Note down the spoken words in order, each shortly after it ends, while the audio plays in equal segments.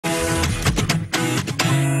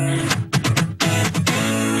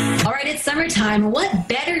time. What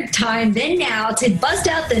better time than now to bust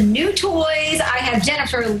out the new toys? I have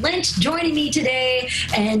Jennifer Lynch joining me today,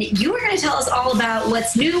 and you are going to tell us all about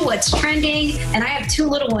what's new, what's trending, and I have two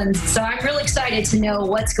little ones, so I'm really excited to know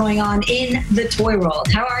what's going on in the toy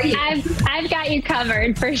world. How are you? I've got you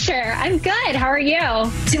covered for sure. I'm good. How are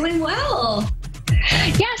you? Doing well.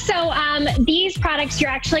 Yeah, so these products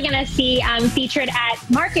you're actually going to see featured at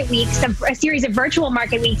Market Weeks, a series of virtual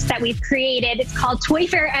Market Weeks that we've created. It's called Toy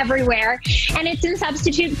Fair Everywhere, and it's in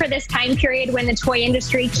substitute for this time period when the toy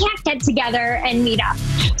industry can't get together and meet up.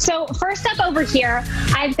 So first up over here,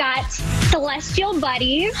 I've got Celestial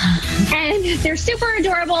Buddies, and they're super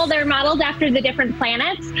adorable. They're modeled after the different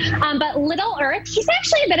planets, but Little Earth, he's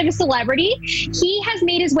actually a bit of a celebrity. He has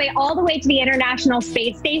made his way all the way to the International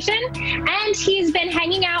Space Station, and he's been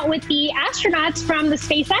hanging out with the astronauts from the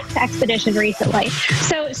SpaceX expedition recently.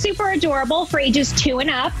 So super adorable for ages 2 and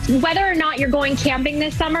up. Whether or not you're going camping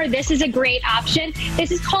this summer, this is a great option.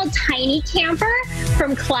 This is called Tiny Camper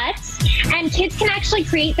from Klutz, and kids can actually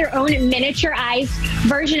create their own miniaturized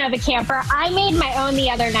version of a camper. I made my own the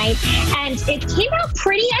other night, and it came out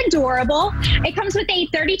pretty adorable. It comes with a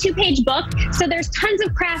 32-page book, so there's tons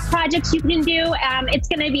of craft projects you can do. It's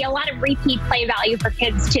going to be a lot of repeat play value for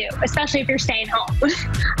kids too, especially if you're staying home.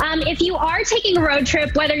 If you are taking a road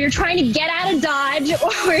trip, whether you're trying to get out of Dodge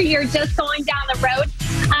or you're just going down the road,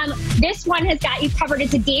 this one has got you covered.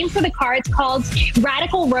 It's a game for the car. It's called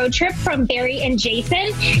Radical Road Trip from Barry and Jason,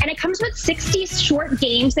 and it comes with 60 short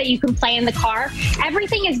games that you can play in the car.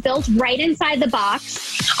 Everything is built right inside the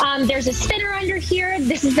box. There's a spinner under here.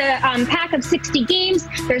 This is a pack of 60 games.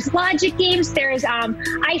 There's logic games. There's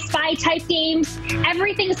I Spy type games.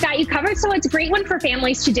 Everything's got you covered, so it's a great one for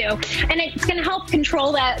families to do. And it's going to help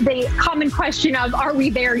control the common question of, are we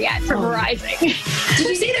there yet from Verizon? Did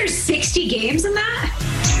you say there's 60 games in that?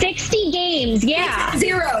 60 games, yeah.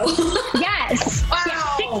 0. Yes.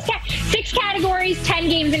 Wow. Yeah, six categories, 10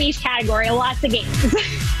 games in each category, lots of games.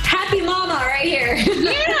 Happy mama right here.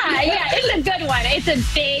 Yeah, it's a good one.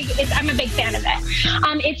 I'm a big fan of it.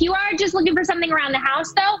 If you are just looking for something around the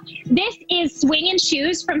house, though, this is Swing and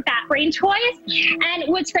Shoes from Fat Brain Toys. And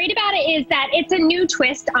what's great about it is that it's a new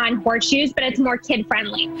twist on horseshoes, but it's more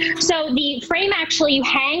kid-friendly. So the frame actually you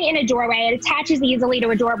hang in a doorway. It attaches easily to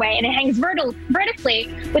a doorway, and it hangs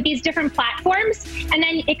vertically with these different platforms. And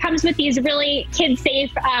then it comes with these really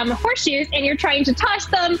kid-safe horseshoes, and you're trying to toss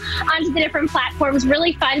them onto the different platforms.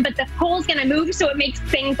 Really fun, but the pole's going to move, so it makes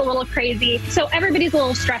things a little crazy. So everybody's a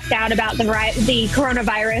little stressed out about the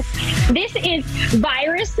coronavirus. This is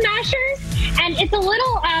Virus Smashers, and it's a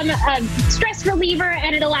little stress reliever,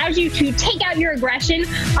 and it allows you to take out your aggression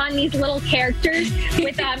on these little characters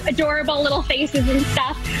with adorable little faces and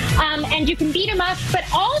stuff. And you can beat them up, but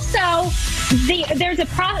also there's a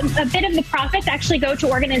bit of the profits actually go to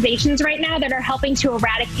organizations right now that are helping to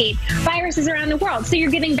eradicate viruses around the world. So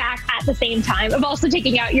you're giving back at the same time of also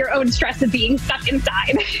taking out your own stress of being stuck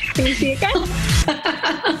inside. Can you see it, guys?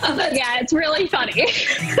 Yeah, it's really funny. I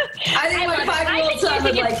think my 5-year-old son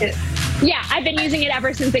would like it. Yeah, I've been using it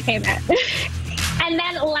ever since it came out. And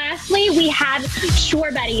then lastly, we have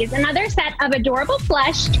Shore Buddies, another set of adorable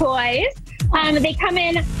plush toys. They come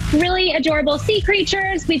in really adorable sea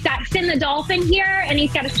creatures. We've got Finn the dolphin here, and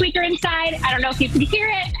he's got a squeaker inside. I don't know if you can hear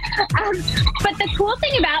it. But the cool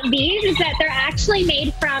thing about these is that they're actually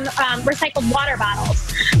made from recycled water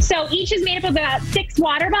bottles. So each is made up of about 6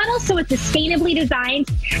 water bottles, so it's sustainably designed.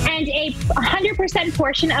 And a 100%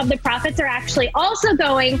 portion of the profits are actually also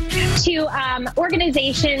going to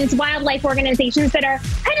organizations, wildlife organizations that are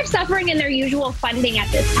kind of suffering in their usual funding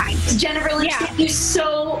at this time. Jennifer Lynch, thank you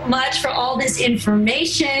so much for all this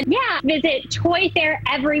information. Yeah, visit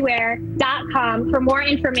toyfaireverywhere.com for more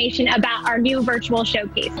information about our new virtual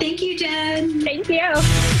showcase. Thank you, Jen. Thank you.